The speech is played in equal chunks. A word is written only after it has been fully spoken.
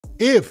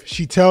If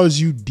she tells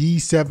you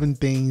these 7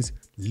 things,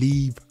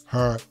 leave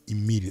her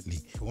immediately.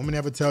 If a woman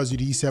ever tells you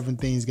these 7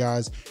 things,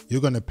 guys,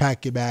 you're gonna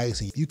pack your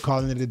bags and you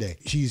calling it a day.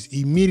 She's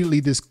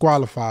immediately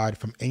disqualified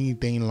from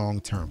anything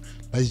long-term.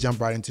 Let's jump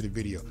right into the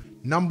video.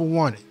 Number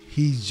 1,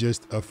 he's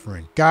just a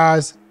friend.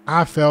 Guys,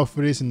 I fell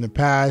for this in the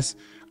past.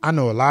 I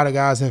know a lot of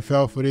guys have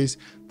fell for this.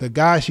 The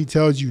guy she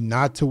tells you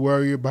not to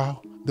worry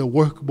about, the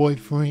work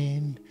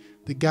boyfriend,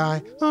 the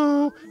guy,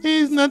 oh,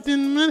 it's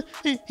nothing,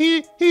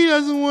 he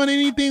doesn't want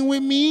anything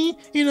with me.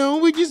 You know,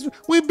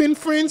 we've been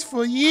friends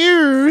for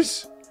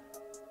years.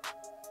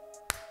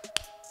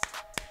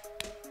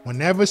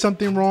 Whenever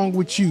something wrong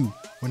with you,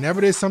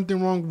 whenever there's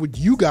something wrong with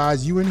you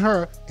guys, you and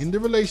her in the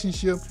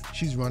relationship,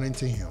 she's running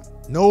to him.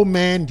 No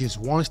man just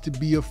wants to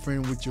be a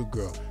friend with your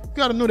girl. You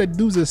gotta know that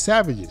dudes are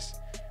savages.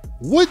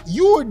 What,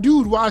 you're a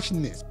dude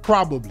watching this,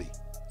 probably.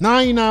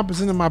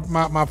 99%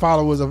 of my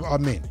followers are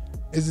men.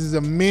 This is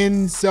a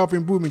men's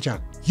self-improvement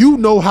channel. You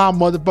know how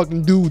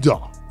motherfucking dudes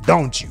are,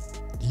 don't you?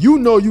 You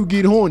know you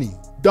get horny,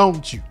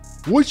 don't you?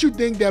 What you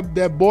think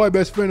that boy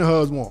best friend of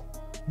hers want?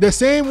 The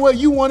same way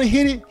you want to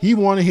hit it, he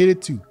want to hit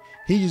it too.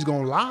 He just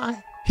gonna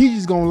lie. He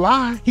just gonna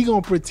lie. He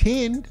gonna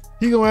pretend.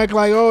 He gonna act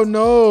like, oh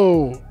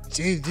no,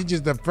 she's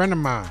just a friend of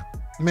mine.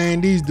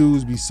 Man, these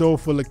dudes be so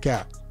full of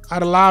cap. I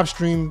had a live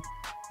stream,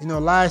 you know,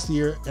 last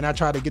year, and I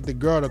tried to get the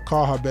girl to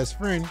call her best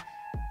friend,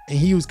 and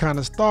he was kind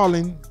of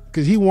stalling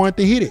because he wanted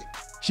to hit it.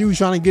 She was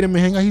trying to get him to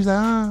hang out. He was like,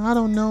 I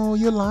don't know,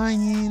 you're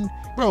lying.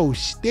 Bro,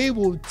 they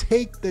will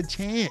take the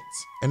chance.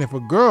 And if a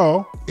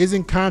girl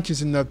isn't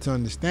conscious enough to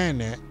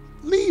understand that,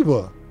 leave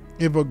her.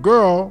 If a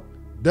girl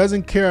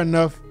doesn't care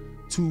enough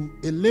to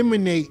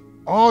eliminate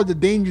all the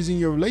dangers in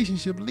your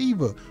relationship, leave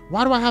her.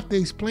 Why do I have to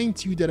explain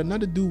to you that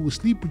another dude will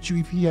sleep with you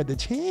if he had the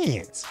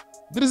chance?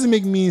 That doesn't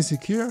make me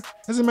insecure.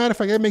 As a matter of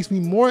fact, that makes me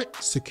more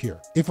secure.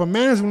 If a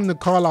man is willing to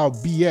call out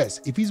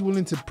BS, if he's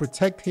willing to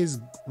protect his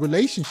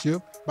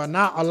relationship by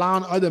not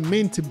allowing other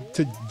men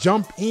to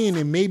jump in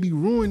and maybe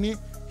ruin it,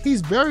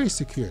 he's very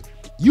secure.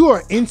 You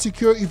are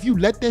insecure if you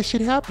let that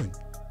shit happen.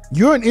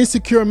 You're an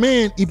insecure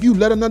man if you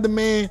let another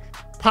man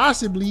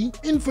possibly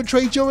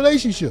infiltrate your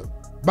relationship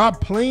by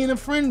playing a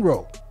friend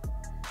role.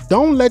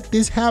 Don't let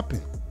this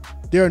happen.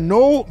 There are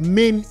no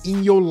men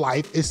in your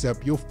life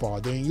except your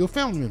father and your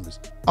family members.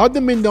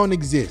 Other men don't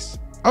exist.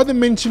 Other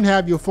men shouldn't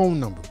have your phone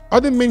number.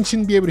 Other men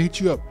shouldn't be able to hit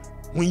you up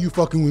when you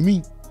fucking with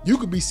me. You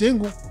could be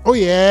single. Oh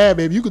yeah,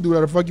 baby, you could do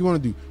whatever the fuck you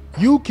want to do.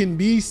 You can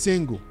be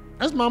single.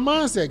 That's my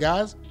mindset,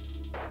 guys.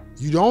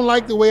 You don't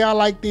like the way I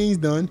like things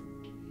done,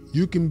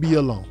 you can be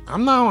alone. I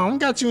don't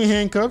got you in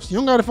handcuffs. You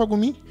don't gotta fuck with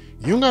me.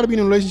 You don't gotta be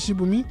in a relationship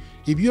with me.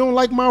 If you don't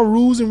like my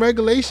rules and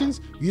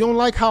regulations, you don't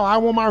like how I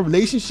want my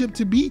relationship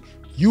to be,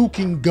 you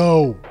can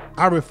go.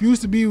 I refuse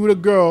to be with a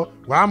girl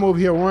while I'm over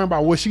here worrying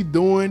about what she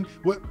doing.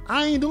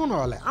 I ain't doing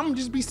all that. I'm gonna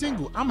just be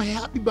single. I'm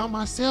happy by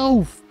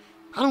myself.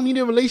 I don't need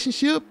a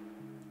relationship.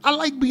 I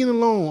like being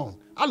alone.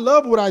 I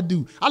love what I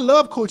do. I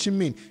love coaching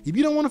men. If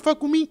you don't want to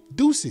fuck with me,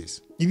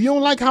 deuces. If you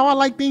don't like how I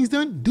like things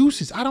done,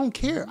 deuces. I don't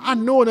care. I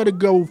know another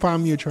girl will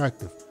find me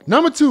attractive.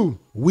 Number 2,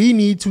 we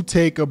need to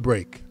take a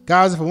break.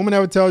 Guys, if a woman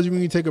ever tells you we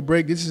need to take a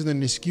break, this is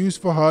an excuse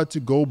for her to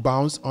go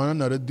bounce on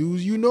another dude.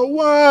 You know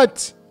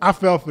what? I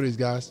fell for this,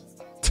 guys.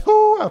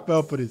 I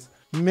fell for this.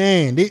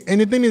 Man,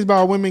 and the thing is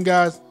about women,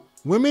 guys,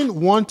 women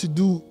want to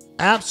do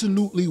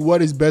absolutely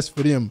what is best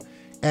for them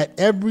at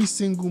every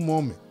single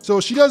moment.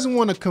 So she doesn't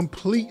want to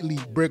completely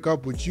break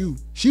up with you.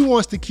 She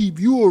wants to keep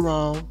you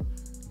around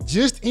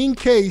just in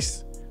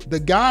case the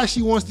guy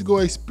she wants to go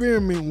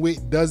experiment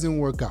with doesn't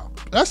work out.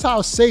 That's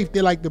how safe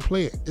they like to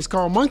play it. It's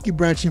called monkey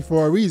branching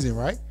for a reason,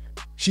 right?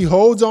 She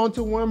holds on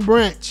to one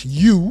branch,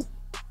 you,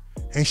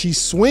 and she's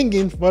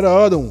swinging for the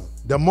other one.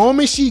 The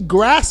moment she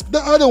grasps the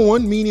other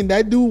one, meaning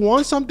that dude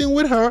wants something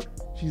with her,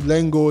 she's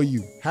letting go of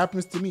you.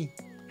 Happens to me.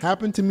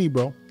 Happened to me,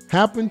 bro.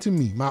 Happened to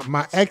me.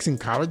 My ex in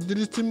college did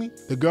this to me.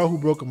 The girl who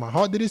broke up my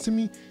heart did this to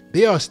me.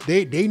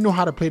 They know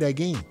how to play that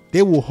game.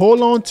 They will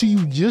hold on to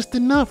you just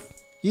enough.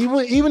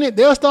 Even if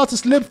they'll start to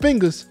slip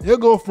fingers, they'll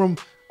go from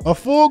a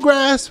full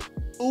grasp.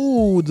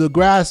 Ooh, the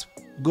grasp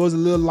goes a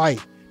little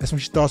light. That's when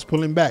she starts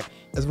pulling back.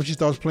 That's when she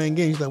starts playing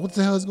games. She's like, what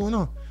the hell is going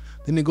on?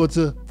 Then they go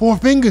to 4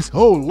 fingers.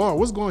 Oh Lord,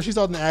 what's going on? She's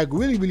starting to act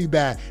really, really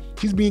bad.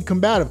 She's being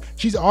combative.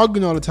 She's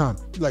arguing all the time.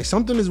 She's like,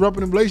 something is up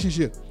in the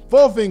relationship.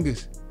 4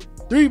 fingers,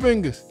 3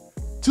 fingers,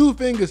 2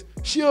 fingers.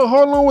 She'll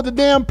hold on with the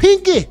damn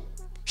pinky.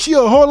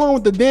 She'll hold on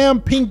with the damn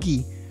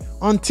pinky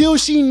until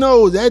she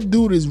knows that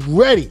dude is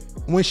ready.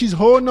 When she's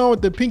holding on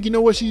with the pinky, you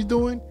know what she's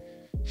doing?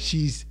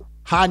 She's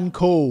hot and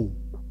cold.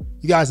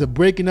 You guys are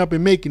breaking up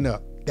and making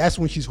up. That's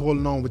when she's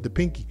holding on with the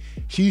pinky.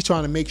 She's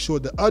trying to make sure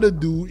the other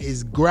dude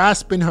is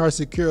grasping her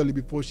securely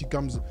before she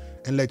comes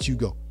and lets you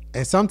go.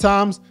 And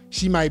sometimes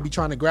she might be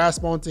trying to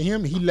grasp onto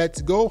him. He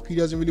lets go. He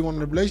doesn't really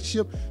want a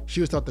relationship.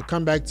 She'll start to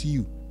come back to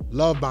you,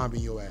 love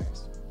bombing your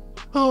ass.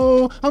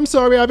 Oh, I'm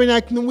sorry, I've been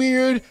acting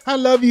weird. I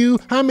love you.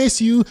 I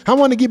miss you. I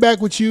want to get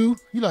back with you.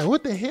 You're like,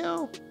 what the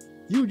hell?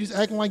 You were just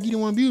acting like you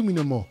didn't want to be with me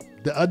no more.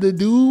 The other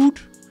dude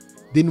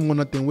didn't want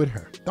nothing with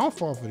her. Don't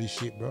fall for this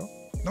shit, bro.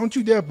 Don't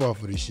you dare fall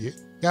for this shit.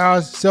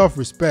 Guys,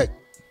 self-respect,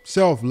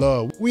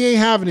 self-love. We ain't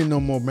having it no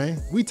more,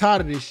 man. We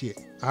tired of this shit.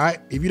 All right.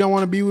 If you don't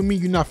want to be with me,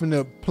 you're not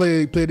finna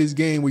play this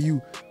game where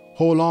you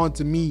hold on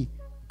to me,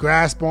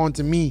 grasp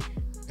onto me,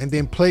 and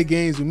then play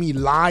games with me,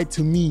 lie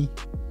to me,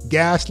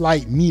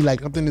 gaslight me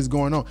like nothing is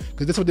going on.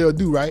 Because that's what they'll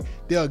do, right?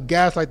 They'll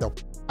gaslight the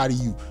out of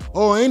you.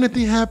 Oh, ain't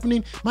nothing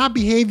happening. My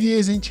behavior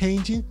isn't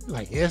changing.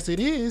 Like, yes, it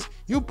is.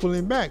 You're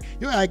pulling back.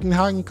 You're acting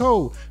hot and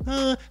cold.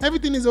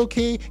 Everything is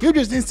okay. You're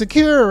just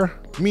insecure.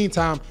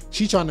 Meantime,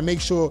 she's trying to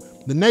make sure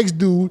the next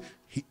dude,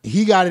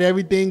 he got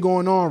everything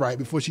going on right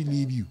before she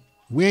leave you.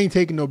 We ain't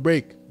taking no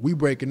break. We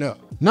breaking up.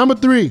 Number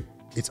 3,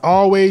 it's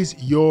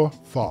always your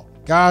fault.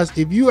 Guys,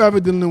 if you ever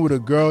dealing with a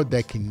girl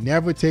that can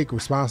never take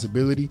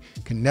responsibility,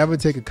 can never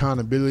take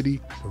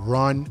accountability,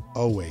 run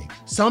away.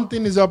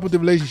 Something is up with the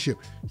relationship.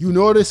 You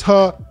notice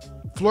her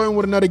flirting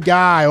with another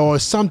guy or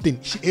something.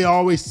 It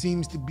always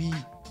seems to be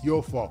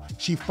your fault.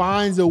 She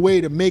finds a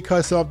way to make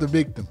herself the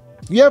victim.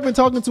 You ever been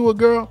talking to a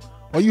girl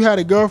or you had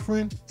a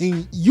girlfriend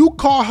and you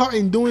caught her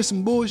in doing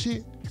some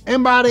bullshit,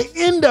 and by the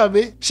end of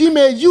it, she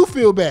made you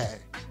feel bad?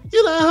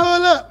 You're like,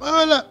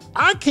 hold up.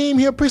 I came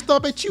here pissed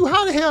off at you.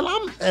 How the hell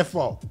I'm at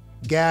fault?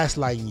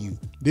 Gaslighting you.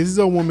 This is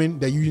a woman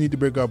that you need to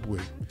break up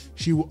with.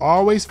 She will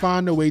always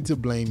find a way to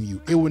blame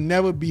you. It will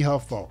never be her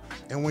fault.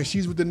 And when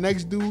she's with the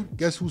next dude,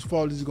 guess whose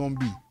fault is it gonna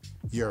be?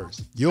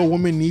 Yours. Your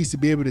woman needs to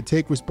be able to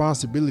take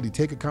responsibility,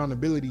 take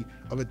accountability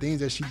of the things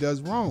that she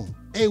does wrong.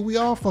 Hey, we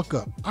all fuck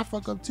up. I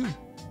fuck up too.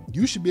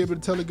 You should be able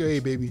to tell a girl, hey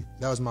baby,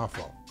 that was my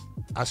fault.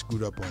 I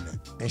screwed up on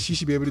that. And she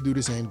should be able to do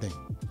the same thing.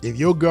 If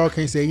your girl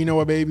can't say, you know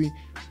what, baby,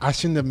 I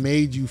shouldn't have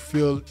made you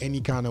feel any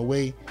kind of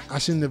way. I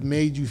shouldn't have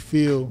made you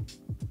feel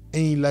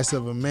any less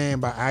of a man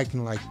by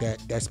acting like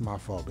that. That's my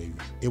fault, baby.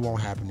 It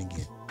won't happen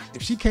again.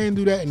 If she can't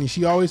do that and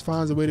she always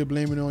finds a way to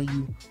blame it on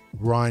you,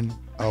 run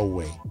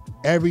away.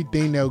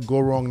 Everything that will go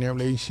wrong in that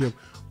relationship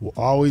will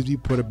always be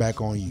put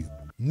back on you.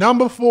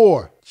 Number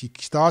 4, she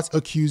starts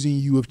accusing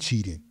you of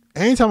cheating.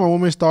 Anytime a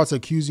woman starts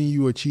accusing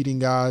you of cheating,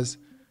 guys,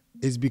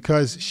 it's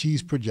because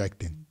she's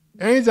projecting.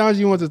 Anytime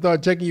she wants to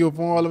start checking your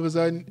phone all of a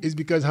sudden, it's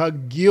because her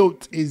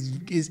guilt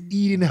is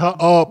eating her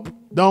up.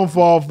 Don't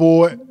fall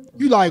for it.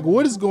 You like,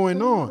 what is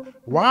going on?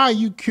 Why are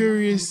you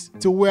curious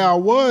to where I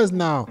was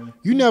now?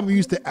 You never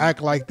used to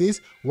act like this.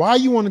 Why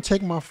you want to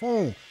check my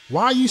phone?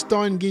 Why are you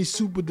starting to get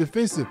super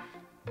defensive?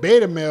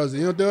 Beta males,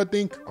 you know what they'll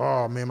think?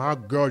 Oh man, my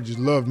girl just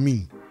loved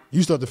me.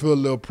 You start to feel a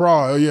little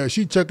proud. Oh yeah,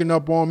 she checking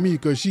up on me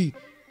because she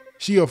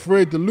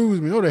afraid to lose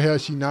me. No the hell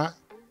she not.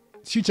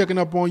 She checking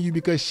up on you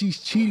because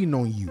she's cheating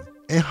on you.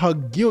 And her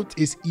guilt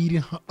is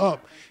eating her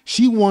up.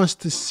 She wants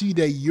to see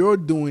that you're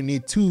doing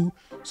it too,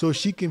 so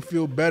she can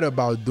feel better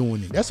about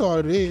doing it. That's all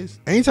it is.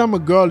 Anytime a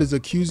girl is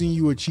accusing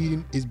you of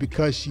cheating, it's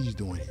because she's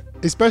doing it.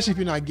 Especially if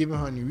you're not giving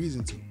her any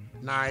reason to.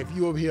 Now, if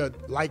you over here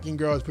liking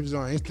girls' pictures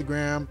on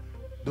Instagram,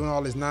 doing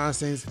all this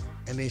nonsense,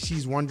 and then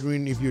she's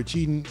wondering if you're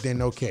cheating,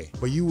 then okay.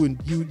 But you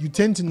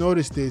tend to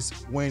notice this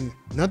when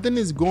nothing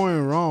is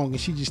going wrong and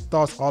she just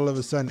starts all of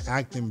a sudden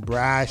acting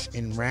brash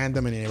and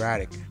random and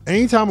erratic.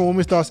 Anytime a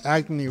woman starts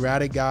acting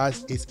erratic,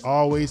 guys, it's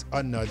always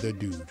another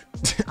dude.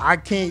 I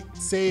can't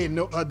say it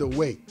no other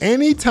way.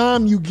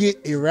 Anytime you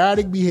get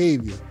erratic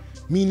behavior,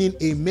 meaning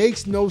it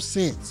makes no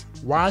sense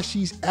why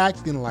she's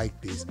acting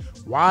like this.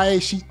 Why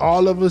is she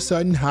all of a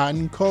sudden hot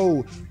and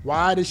cold?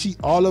 Why does she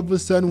all of a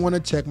sudden want to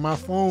check my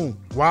phone?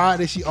 Why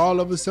does she all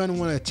of a sudden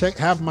want to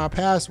have my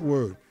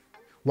password?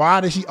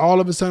 Why does she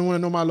all of a sudden want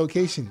to know my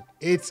location?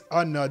 It's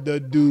another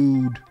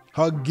dude.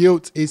 Her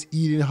guilt is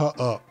eating her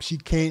up. She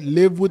can't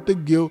live with the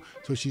guilt,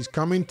 so she's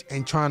coming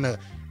and trying to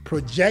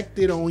project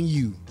it on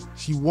you.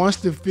 She wants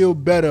to feel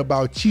better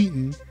about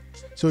cheating,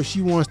 so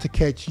she wants to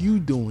catch you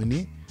doing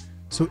it,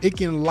 so it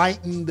can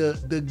lighten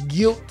the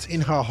guilt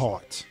in her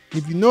heart.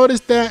 If you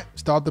notice that,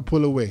 start to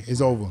pull away. It's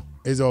over.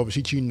 It's over.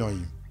 She cheating on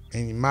you.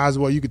 And you might as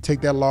well, you could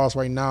take that loss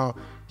right now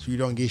so you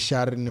don't get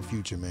shattered in the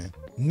future, man.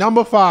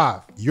 Number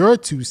 5, you're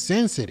too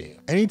sensitive.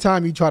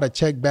 Anytime you try to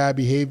check bad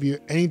behavior,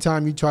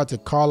 anytime you try to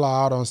call her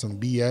out on some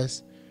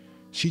BS,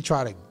 she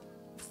try to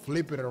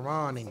flip it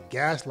around and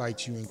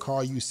gaslight you and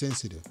call you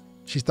sensitive.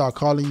 She start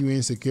calling you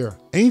insecure.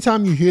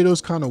 Anytime you hear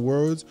those kind of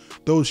words,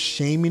 those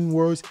shaming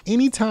words,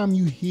 anytime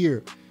you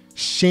hear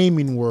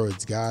shaming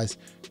words, guys,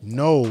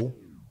 no,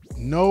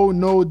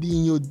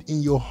 in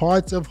your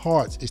hearts of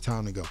hearts, it's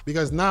time to go.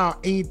 Because now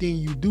anything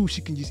you do,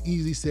 she can just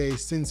easily say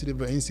it's sensitive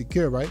or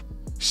insecure, right?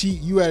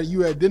 You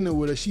had dinner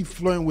with her, she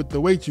flirting with the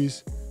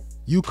waitress,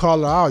 you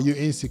call her out, you're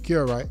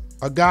insecure, right?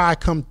 A guy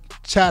come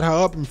chat her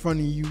up in front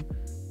of you,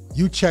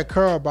 you check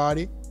her about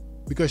it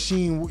because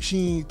she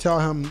ain't tell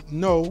him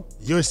no,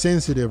 you're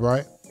sensitive,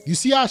 right? You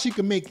see how she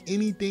can make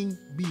anything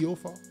be your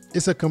fault?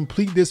 It's a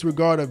complete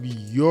disregard of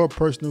your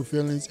personal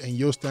feelings and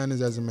your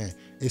standards as a man.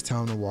 It's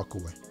time to walk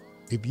away.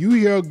 If you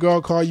hear a girl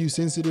call you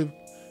sensitive,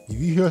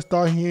 if you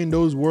start hearing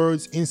those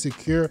words,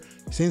 insecure,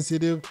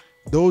 sensitive,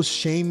 those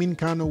shaming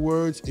kind of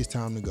words, it's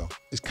time to go.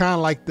 It's kind of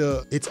like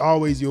it's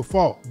always your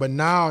fault. But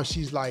now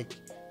she's like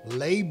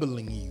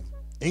labeling you.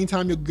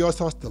 Anytime your girl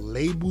starts to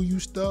label you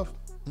stuff,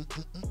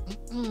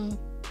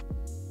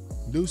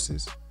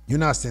 deuces. You're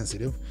not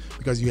sensitive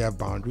because you have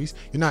boundaries.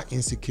 You're not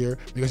insecure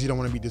because you don't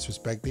want to be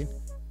disrespected.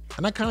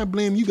 And I kind of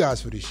blame you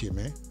guys for this shit,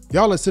 man.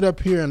 Y'all will sit up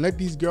here and let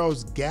these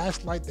girls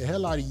gaslight the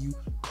hell out of you,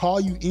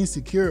 call you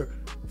insecure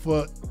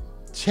for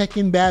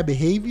checking bad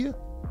behavior.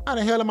 How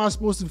the hell am I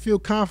supposed to feel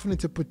confident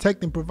to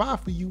protect and provide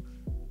for you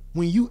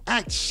when you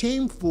act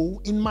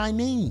shameful in my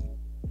name?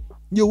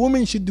 Your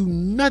woman should do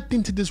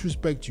nothing to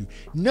disrespect you,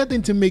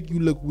 nothing to make you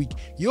look weak.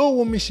 Your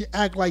woman should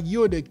act like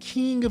you're the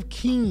king of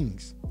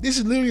kings. This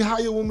is literally how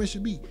your woman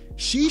should be.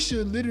 She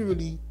should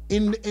literally,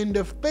 in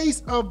the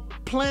face of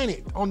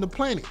on the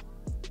planet,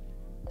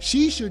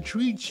 she should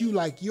treat you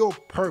like you're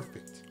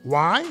perfect.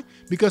 Why?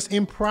 Because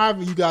in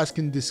private, you guys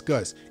can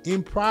discuss.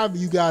 In private,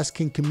 you guys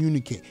can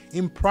communicate.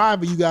 In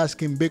private, you guys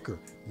can bicker.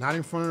 Not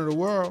in front of the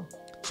world.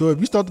 So if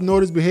you start to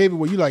notice behavior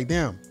where you're like,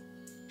 damn,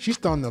 she's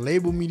starting to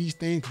label me these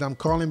things because I'm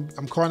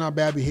calling out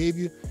bad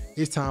behavior,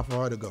 it's time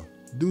for her to go.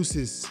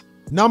 Deuces.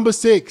 Number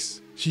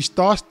 6, she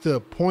starts to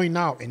point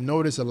out and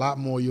notice a lot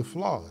more of your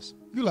flaws.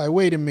 You're like,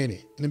 wait a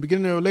minute. In the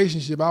beginning of the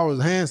relationship, I was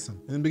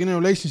handsome. In the beginning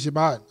of the relationship,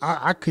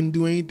 I couldn't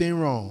do anything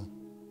wrong.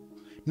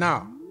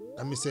 Now,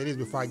 let me say this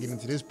before I get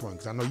into this point,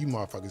 because I know you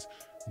motherfuckers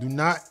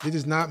it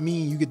does not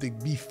mean you get to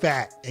be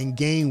fat and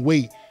gain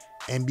weight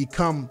and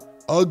become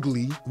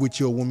ugly with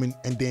your woman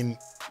and then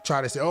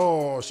try to say,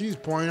 oh, she's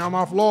pointing out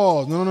my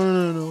flaws.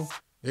 No.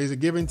 There's a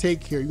give and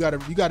take here. You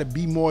gotta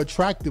be more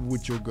attractive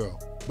with your girl.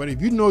 But if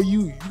you know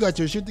you got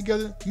your shit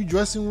together, you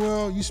dressing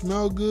well, you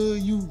smell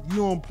good, you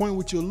on point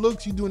with your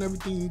looks, you doing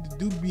everything you need to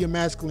do to be a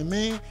masculine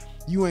man,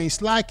 you ain't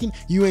slacking,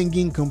 you ain't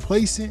getting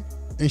complacent,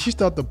 and she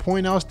starts to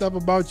point out stuff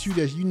about you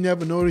that you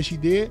never noticed she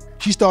did.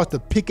 She starts to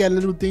pick at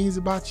little things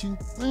about you.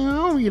 Man, I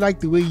don't really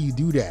like the way you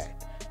do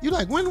that. You're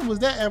like, when was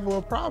that ever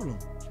a problem?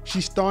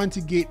 She's starting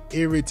to get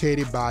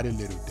irritated by the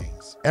little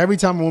things. Every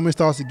time a woman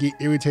starts to get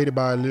irritated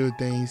by the little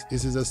things,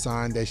 this is a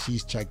sign that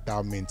she's checked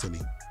out mentally.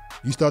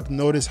 You start to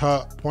notice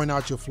her point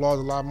out your flaws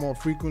a lot more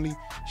frequently,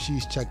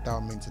 she's checked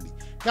out mentally.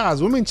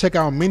 Guys, women check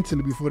out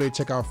mentally before they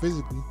check out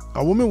physically.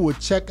 A woman would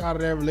check out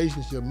of that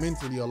relationship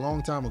mentally a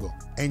long time ago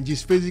and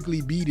just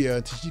physically be there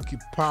until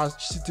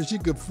she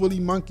could fully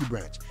monkey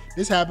branch.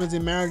 This happens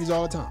in marriages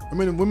all the time. I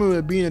mean, women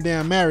would be in a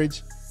damn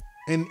marriage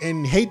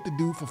and hate the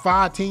dude for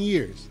 5-10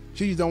 years.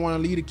 She just don't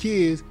want to leave the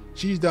kids.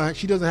 She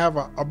doesn't have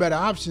a better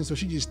option, so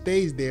she just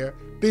stays there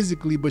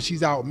physically, but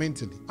she's out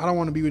mentally. I don't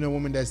want to be with a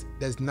woman that's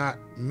not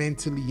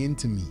mentally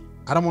into me.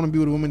 I don't want to be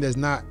with a woman that's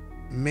not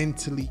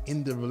mentally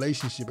in the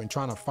relationship and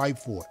trying to fight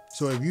for it.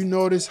 So if you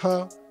notice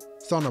her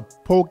starting to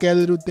poke at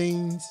little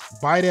things,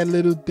 bite at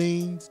little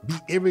things, be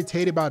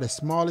irritated by the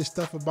smallest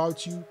stuff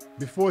about you,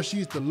 before she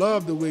used to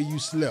love the way you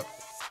slept.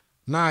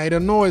 Nah, it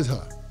annoys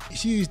her.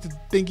 She used to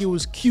think it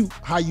was cute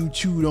how you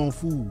chewed on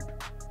food.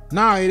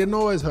 Nah, it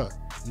annoys her.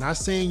 Not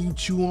saying you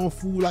chew on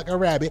food like a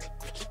rabbit.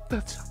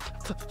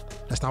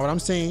 That's not what I'm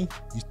saying.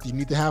 You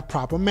need to have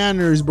proper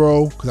manners,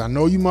 bro. Because I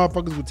know you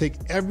motherfuckers will take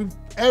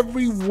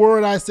every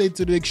word I say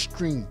to the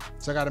extreme.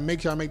 So I got to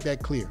make sure I make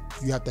that clear.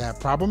 You have to have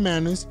proper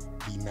manners,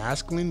 be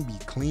masculine, be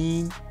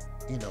clean,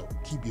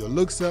 keep your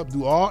looks up,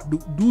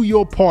 do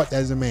your part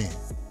as a man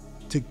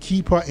to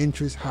keep her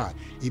interest high.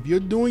 If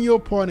you're doing your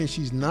part and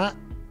she's not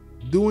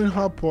doing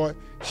her part,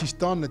 she's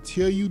starting to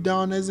tear you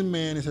down as a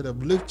man instead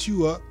of lift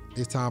you up,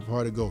 it's time for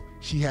her to go.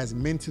 She has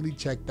mentally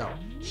checked out.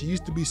 She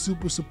used to be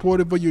super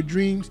supportive of your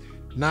dreams.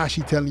 Now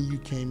she telling you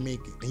can't make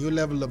it. And your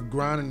level of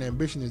grind and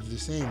ambition is the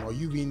same, or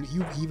you've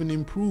even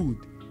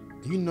improved.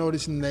 You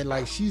noticing that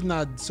like she's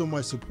not so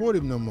much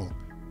supportive no more.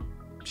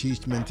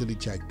 She's mentally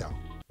checked out.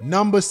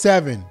 Number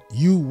 7,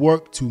 you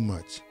work too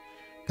much.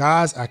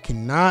 Guys, I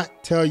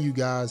cannot tell you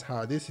guys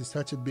how this is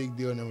such a big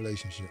deal in a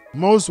relationship.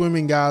 Most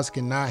women, guys,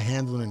 cannot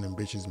handle an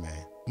ambitious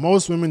man.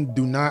 Most women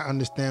do not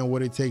understand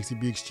what it takes to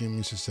be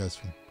extremely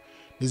successful.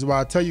 This is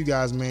why I tell you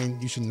guys, man,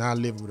 you should not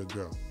live with a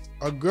girl.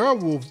 A girl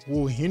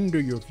will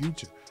hinder your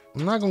future.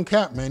 I'm not gonna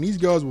cap, man. These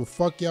girls will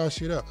fuck y'all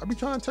shit up. I be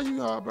trying to tell you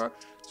y'all, bro.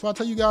 So I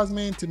tell you guys,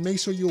 man, to make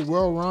sure you're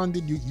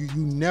well-rounded, you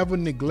never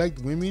neglect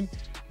women,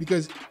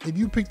 because if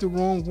you pick the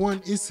wrong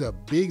one, it's a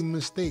big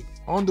mistake.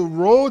 On the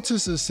road to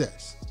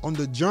success, on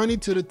the journey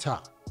to the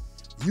top,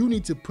 you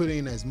need to put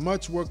in as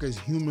much work as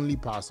humanly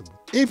possible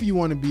if you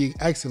want to be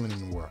excellent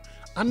in the world.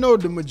 I know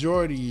the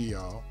majority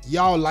of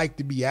y'all like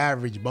to be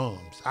average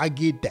bums. I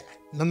get that.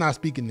 I'm not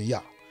speaking to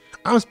y'all.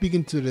 I'm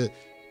speaking to the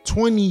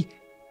 20,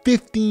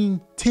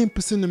 15,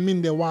 10% of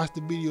men that watch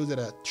the videos that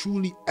are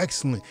truly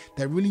excellent,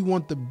 that really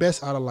want the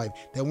best out of life,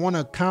 that want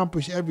to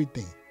accomplish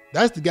everything.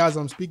 That's the guys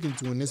I'm speaking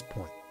to in this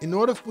point. In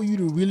order for you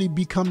to really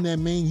become that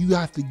man, you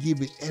have to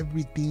give it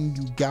everything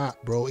you got,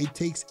 bro. It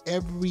takes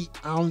every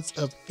ounce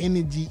of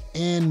energy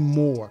and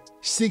more.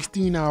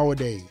 16-hour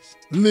days,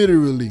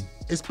 literally.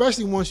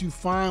 Especially once you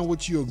find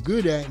what you're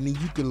good at and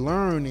then you can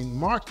learn and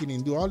market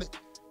and do all that,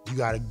 you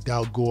gotta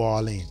go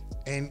all in.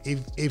 And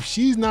if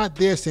she's not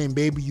there saying,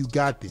 baby, you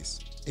got this,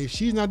 if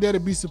she's not there to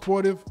be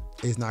supportive,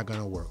 it's not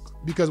gonna work.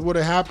 Because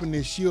what'll happen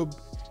is she'll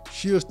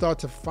start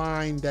to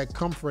find that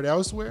comfort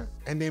elsewhere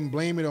and then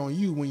blame it on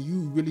you when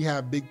you really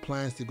have big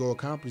plans to go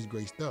accomplish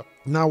great stuff.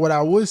 Now, what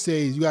I would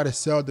say is you gotta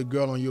sell the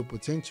girl on your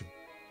potential.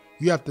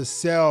 You have to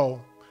sell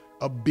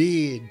a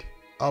bid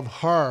of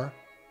her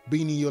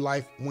being in your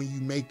life when you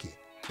make it.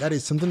 That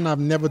is something I've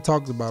never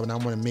talked about, and I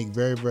want to make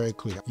very, very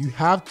clear. You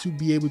have to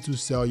be able to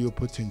sell your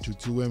potential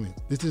to women.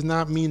 This does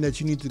not mean that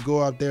you need to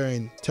go out there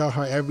and tell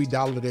her every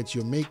dollar that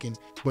you're making,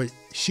 but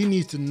she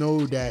needs to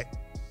know that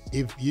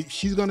if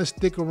she's going to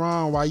stick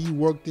around while you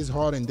work this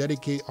hard and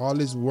dedicate all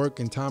this work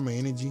and time and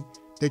energy,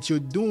 that you're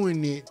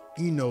doing it,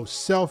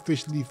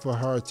 selfishly for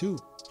her too.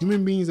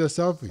 Human beings are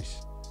selfish.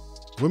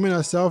 Women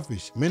are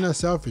selfish. Men are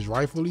selfish,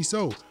 rightfully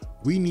so.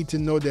 We need to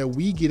know that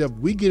we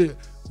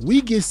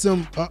get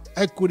some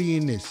equity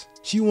in this.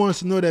 She wants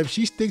to know that if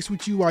she sticks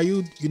with you while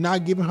you're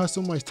not giving her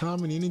so much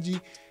time and energy,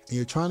 and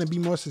you're trying to be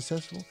more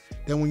successful,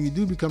 then when you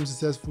do become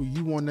successful,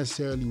 you won't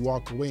necessarily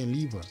walk away and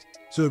leave her.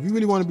 So if you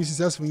really want to be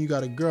successful and you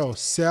got a girl,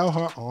 sell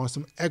her on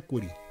some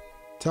equity.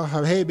 Tell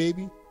her, hey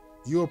baby,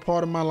 you're a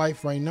part of my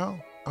life right now.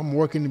 I'm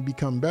working to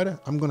become better.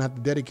 I'm gonna have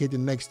to dedicate the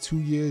next 2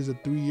 years or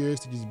 3 years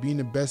to just being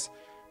the best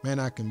man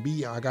I can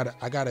be. I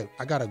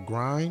gotta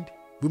grind.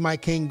 We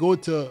might can't go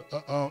to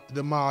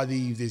the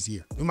Maldives this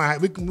year. We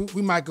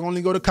might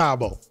only go to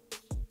Cabo.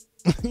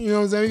 You know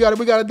what I'm saying?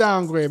 We gotta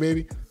downgrade,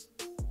 baby.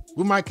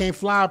 We might can't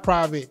fly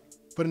private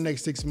for the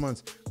next 6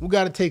 months. We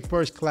gotta take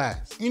first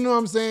class. You know what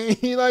I'm saying?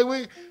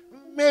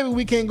 Maybe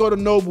we can't go to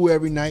Nobu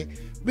every night.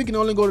 We can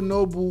only go to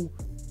Nobu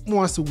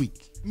once a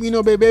week.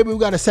 Baby, we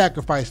gotta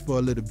sacrifice for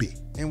a little bit.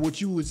 And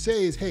what you would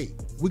say is, hey,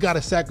 we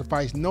gotta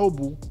sacrifice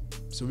Nobu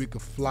so we can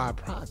fly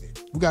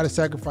private. We gotta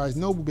sacrifice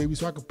Nobu, baby,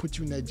 so I can put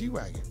you in that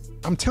G-Wagon.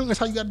 I'm telling you, that's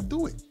how you gotta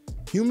do it.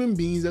 Human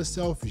beings are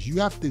selfish. You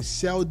have to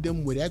sell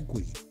them with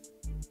equity.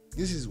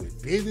 This is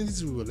with business, this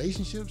is with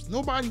relationships.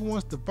 Nobody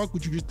wants to fuck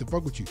with you just to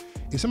fuck with you.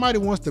 If somebody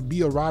wants to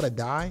be a ride or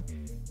die,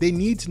 they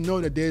need to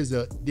know that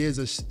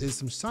there's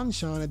some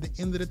sunshine at the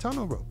end of the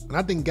tunnel, bro. And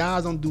I think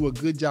guys don't do a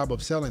good job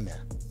of selling that.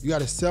 You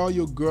gotta sell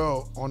your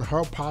girl on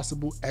her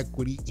possible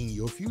equity in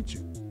your future.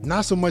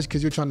 Not so much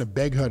because you're trying to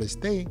beg her to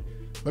stay,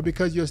 but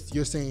because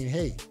you're saying,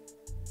 hey,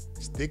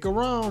 stick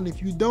around.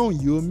 If you don't,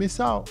 you'll miss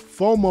out.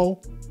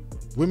 FOMO,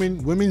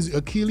 women's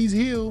Achilles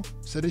heel,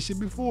 said this shit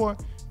before,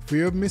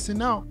 fear of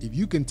missing out. If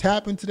you can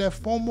tap into that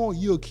FOMO,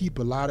 you'll keep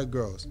a lot of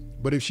girls.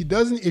 But if she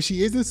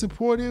isn't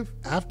supportive,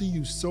 after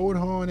you sold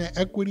her on that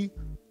equity,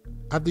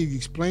 after you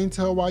explained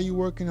to her why you're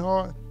working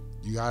hard,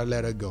 you gotta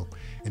let her go.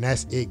 And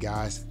that's it,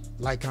 guys.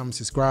 Like, comment,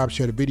 subscribe,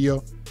 share the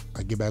video.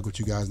 I'll get back with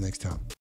you guys next time.